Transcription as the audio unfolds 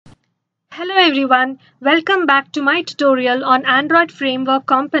Hello everyone, welcome back to my tutorial on Android Framework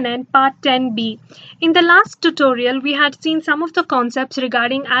Component Part 10b. In the last tutorial, we had seen some of the concepts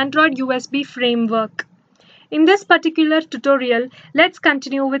regarding Android USB Framework. In this particular tutorial, let's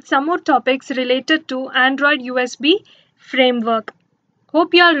continue with some more topics related to Android USB Framework.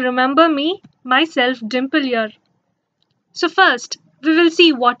 Hope you all remember me, myself Dimple here. So first, we will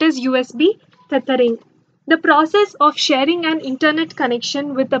see what is USB tethering. The process of sharing an internet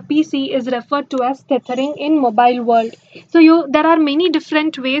connection with a PC is referred to as tethering in mobile world. So there are many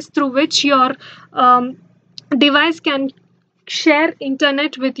different ways through which your device can share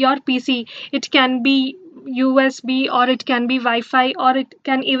internet with your PC. It can be USB or it can be Wi-Fi or it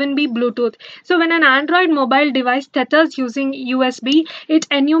can even be Bluetooth. So when an Android mobile device tethers using USB, it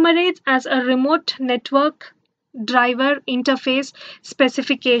enumerates as a remote network driver interface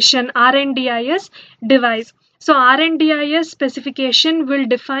specification RNDIS device. So RNDIS specification will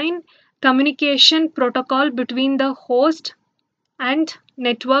define communication protocol between the host and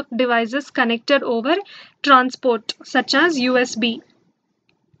network devices connected over transport such as USB.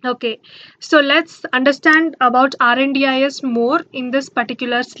 Okay, so let's understand about RNDIS more in this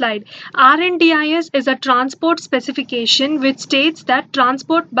particular slide. RNDIS is a transport specification which states that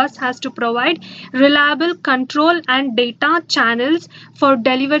transport bus has to provide reliable control and data channels for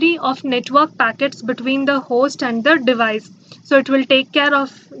delivery of network packets between the host and the device. So it will take care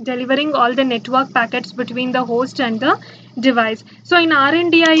of delivering all the network packets between the host and the device. So in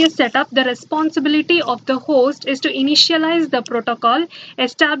RNDIS setup, the responsibility of the host is to initialize the protocol,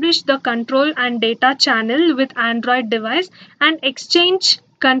 establish the control and data channel with Android device, and exchange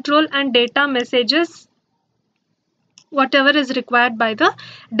control and data messages whatever is required by the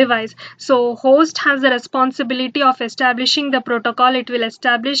device. So host has the responsibility of establishing the protocol. It will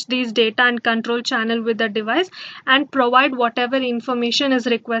establish these data and control channel with the device and provide whatever information is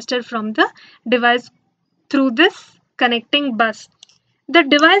requested from the device through this connecting bus. The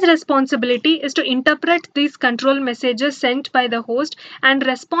device responsibility is to interpret these control messages sent by the host and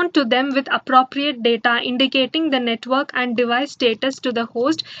respond to them with appropriate data indicating the network and device status to the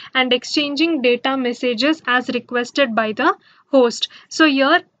host and exchanging data messages as requested by the host. So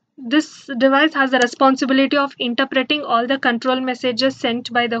here this device has the responsibility of interpreting all the control messages sent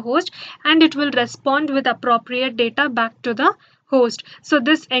by the host and it will respond with appropriate data back to the host. So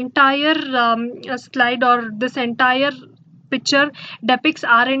this entire slide or this entire picture depicts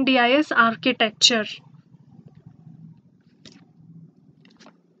RNDIS architecture.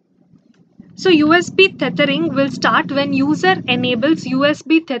 So USB tethering will start when user enables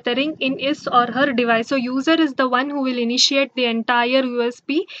USB tethering in his or her device. So user is the one who will initiate the entire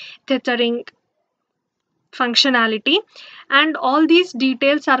USB tethering functionality, and all these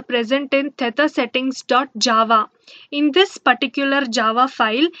details are present in tethersettings.java. In this particular Java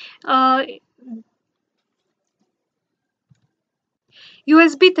file,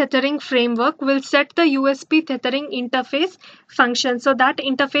 USB tethering framework will set the USB tethering interface function. So that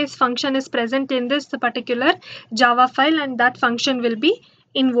interface function is present in this particular Java file and that function will be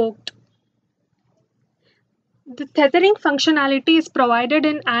invoked. The tethering functionality is provided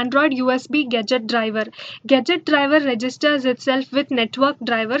in Android USB gadget driver. Gadget driver registers itself with network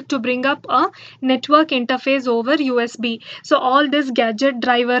driver to bring up a network interface over USB. So all this gadget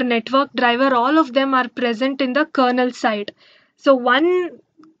driver, network driver, all of them are present in the kernel side. So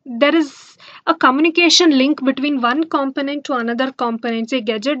there is a communication link between one component to another component. Say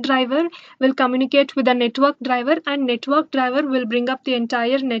gadget driver will communicate with a network driver and network driver will bring up the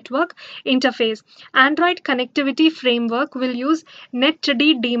entire network interface. Android connectivity framework will use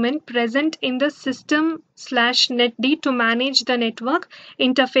netd daemon present in the system/netd to manage the network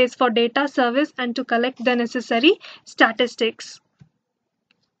interface for data service and to collect the necessary statistics.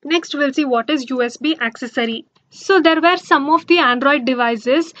 Next, we'll see what is USB accessory. So there were some of the Android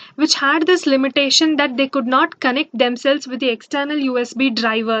devices which had this limitation that they could not connect themselves with the external USB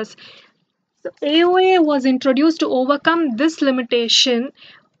drivers. So AOA was introduced to overcome this limitation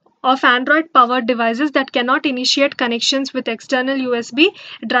of Android powered devices that cannot initiate connections with external USB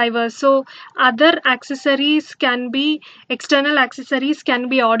drivers. So other accessories can be, external accessories can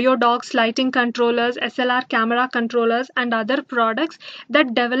be audio docks, lighting controllers, SLR camera controllers and other products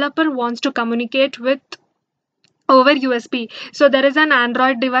that developer wants to communicate with over USB. So there is an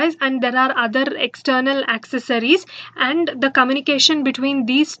Android device and there are other external accessories and the communication between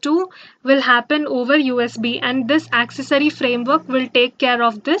these two will happen over USB and this accessory framework will take care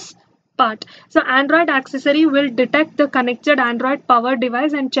of this part. So Android accessory will detect the connected Android power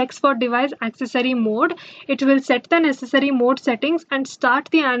device and checks for device accessory mode. It will set the necessary mode settings and start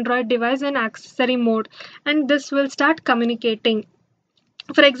the Android device in accessory mode and this will start communicating.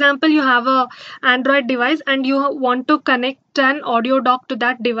 For example, you have a Android device and you want to connect an audio dock to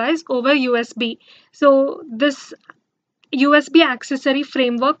that device over USB. So this USB accessory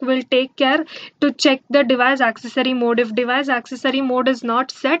framework will take care to check the device accessory mode. If device accessory mode is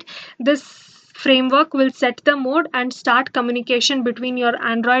not set, this framework will set the mode and start communication between your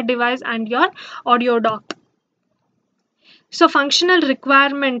Android device and your audio dock. So functional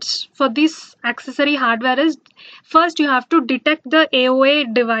requirements for this accessory hardware is, first you have to detect the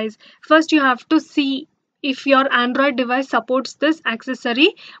AOA device. First you have to see if your Android device supports this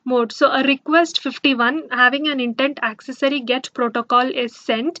accessory mode. So a request 51 having an intent accessory get protocol is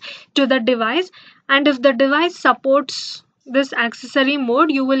sent to the device, and if the device supports this accessory mode,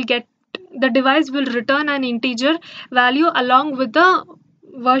 the device will return an integer value along with the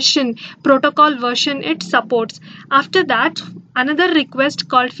protocol version it supports. After that, another request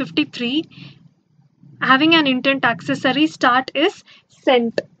called 53 having an intent accessory start is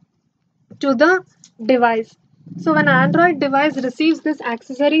sent to the device. So when Android device receives this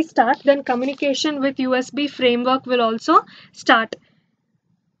accessory start, then communication with USB framework will also start.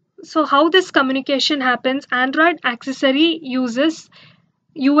 So how this communication happens? Android accessory uses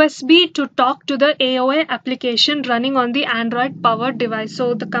USB to talk to the AOA application running on the Android powered device.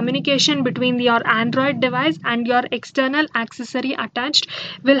 So the communication between your Android device and your external accessory attached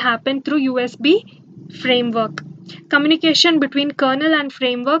will happen through USB framework. Communication between kernel and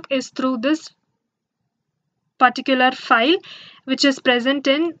framework is through this particular file, which is present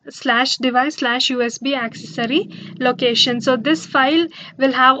in /device/USB accessory location. So this file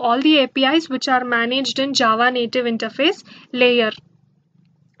will have all the APIs which are managed in Java native interface layer.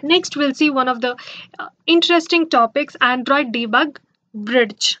 Next, we'll see one of the interesting topics, Android Debug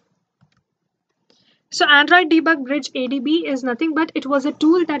Bridge. So Android Debug Bridge ADB is nothing but it was a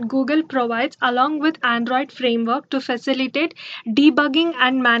tool that Google provides along with Android framework to facilitate debugging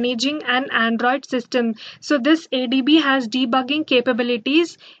and managing an Android system. So this ADB has debugging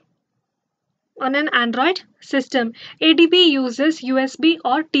capabilities on an Android system. ADB uses USB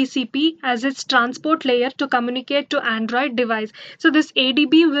or TCP as its transport layer to communicate to Android device. So this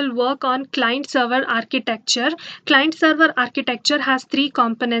ADB will work on client-server architecture. Client-server architecture has three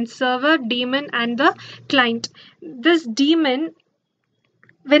components: server, daemon, and the client. This daemon,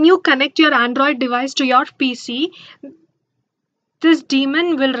 when you connect your Android device to your PC, this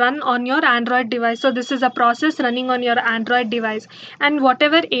daemon will run on your Android device. So this is a process running on your Android device, and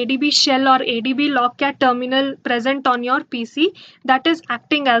whatever ADB shell or ADB logcat terminal present on your PC, that is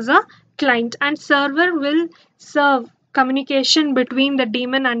acting as a client, and server will serve communication between the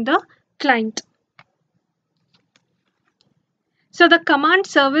daemon and the client. So the command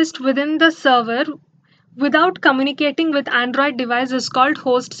serviced within the server without communicating with Android device is called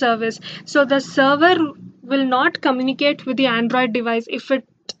host service. So the server will not communicate with the Android device if it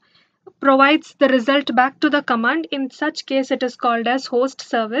provides the result back to the command. In such case, it is called as host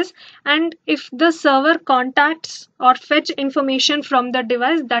service. And if the server contacts or fetch information from the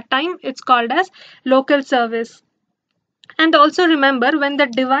device, that time it's called as local service. And also remember, when the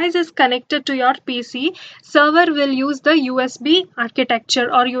device is connected to your PC, server will use the USB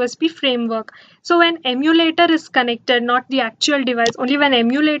architecture or USB framework. So when emulator is connected, not the actual device, only when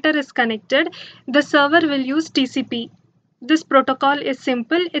emulator is connected, the server will use TCP. This protocol is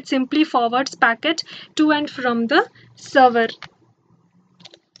simple. It simply forwards packet to and from the server.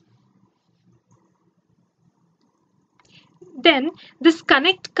 Then this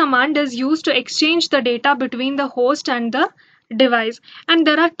connect command is used to exchange the data between the host and the device. And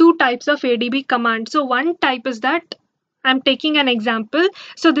there are two types of ADB command. So one type is that I'm taking an example.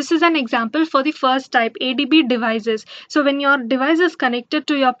 So this is an example for the first type, ADB devices. So when your device is connected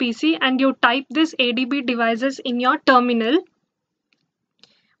to your PC and you type this ADB devices in your terminal,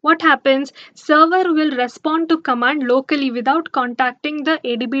 what happens? Server will respond to command locally without contacting the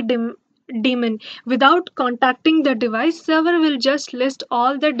ADB daemon. Without contacting the device, server will just list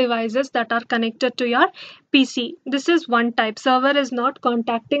all the devices that are connected to your PC. This is one type. Server is not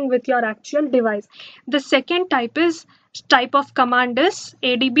contacting with your actual device. The second type of command is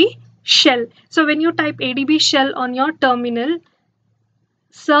ADB shell. So when you type ADB shell on your terminal,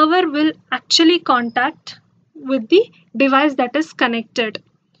 server will actually contact with the device that is connected.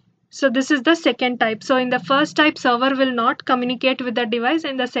 So this is the second type. So in the first type, server will not communicate with the device.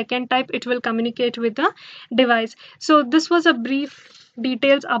 In the second type, it will communicate with the device. So this was a brief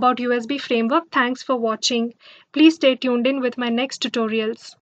details about USB framework. Thanks for watching. Please stay tuned in with my next tutorials.